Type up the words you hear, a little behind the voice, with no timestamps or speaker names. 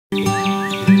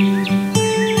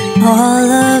All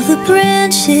of the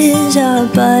branches are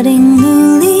budding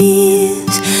new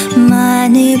leaves. My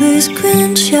neighbor's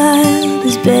grandchild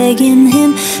is begging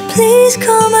him, please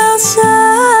come outside.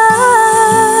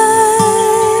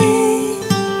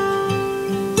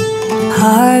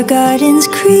 Our garden's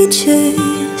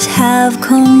creatures have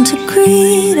come to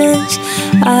greet us.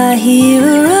 I hear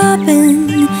a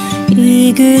robin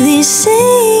eagerly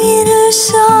singing her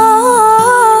song.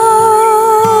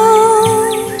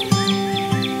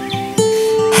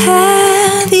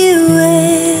 Have you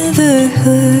ever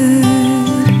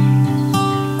heard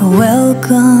a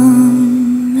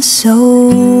welcome so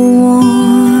warm?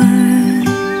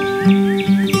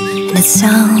 And it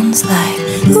sounds like,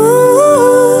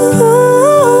 ooh,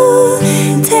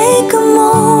 take a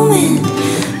moment,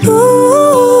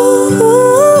 ooh,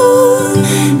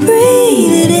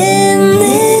 breathe it in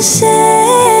this air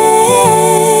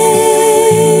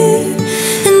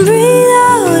and breathe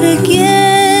out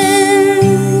again,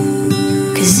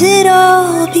 'cause it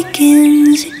all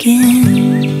begins again.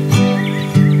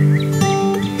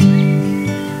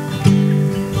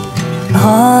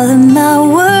 All of my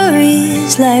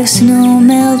worries like snow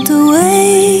melt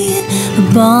away, a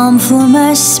balm for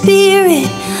my spirit,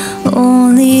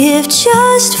 only if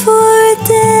just for a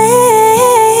day.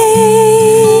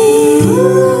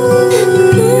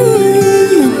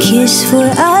 A kiss for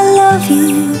I love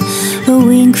you, a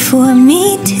wink for me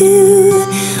too.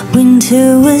 Winter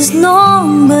was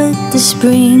long, but the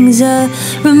spring's a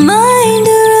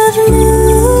reminder of new.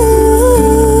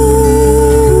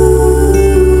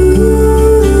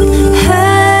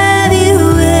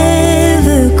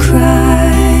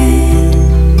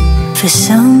 For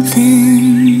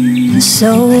something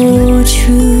so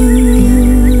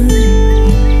true,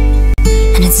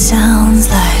 and it sounds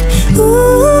like,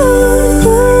 ooh,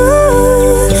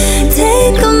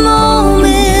 take a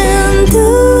moment,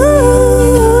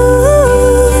 ooh,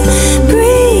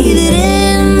 breathe it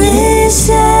in this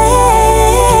air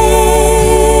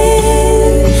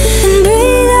and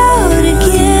breathe out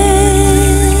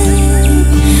again,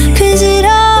 'cause it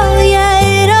all, yeah,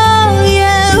 it all,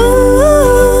 yeah,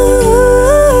 ooh,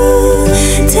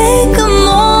 take a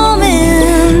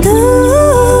moment, ooh,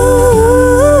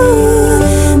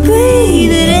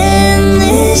 breathe it in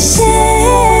this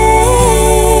air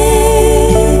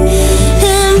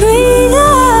and breathe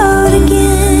out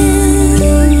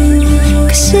again,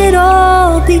 'cause it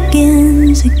all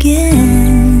begins again.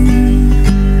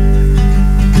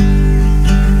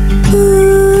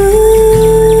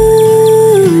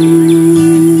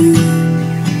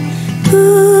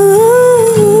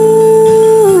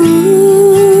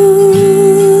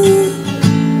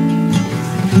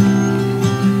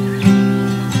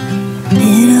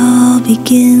 It all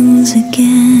begins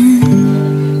again.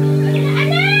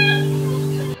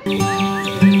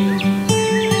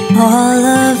 All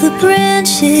of the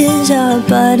branches are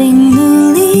budding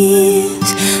new leaves.